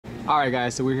Alright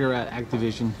guys, so we're here at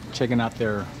Activision checking out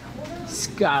their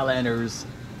Skylanders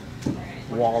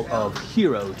Wall of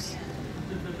Heroes.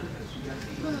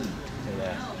 Look at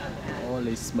that.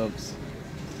 Holy smokes.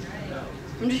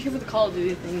 I'm just here for the Call of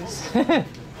Duty things.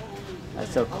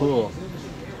 That's so cool.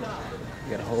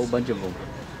 You got a whole bunch of them.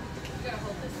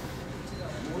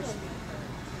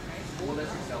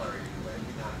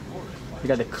 You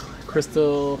got the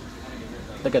crystal.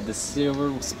 Look at the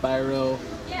silver Spyro.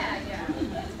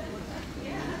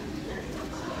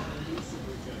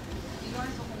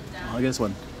 Oh, look at this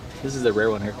one. This is the rare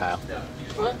one here, Kyle.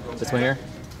 What? This one here?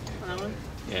 That one?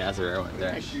 Yeah, that's a rare one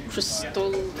there. Like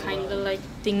crystal kind of like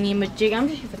thingy majig. I'm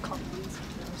just here for the Call of Duty.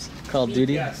 Call of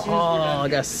Duty? Oh, I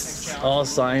guess all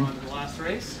signed. The last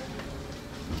race?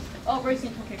 Oh,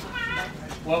 racing. Okay, cool.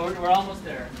 Well, we're almost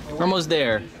there. We're almost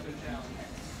there.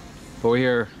 But we're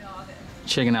here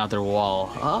checking out their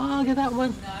wall. Oh, look at that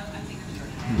one.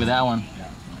 Look at that one.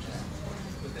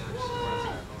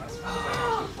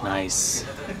 Nice.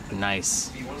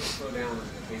 Nice.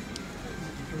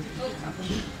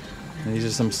 And these are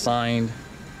some signed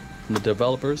from the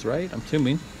developers, right? I'm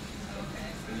assuming.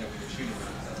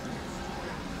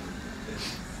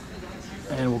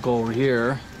 And we'll go over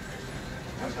here.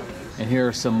 And here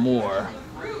are some more.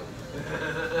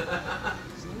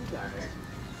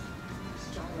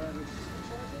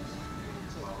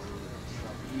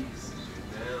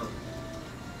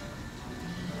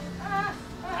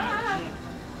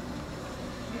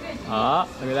 Ah,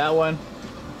 look at that one.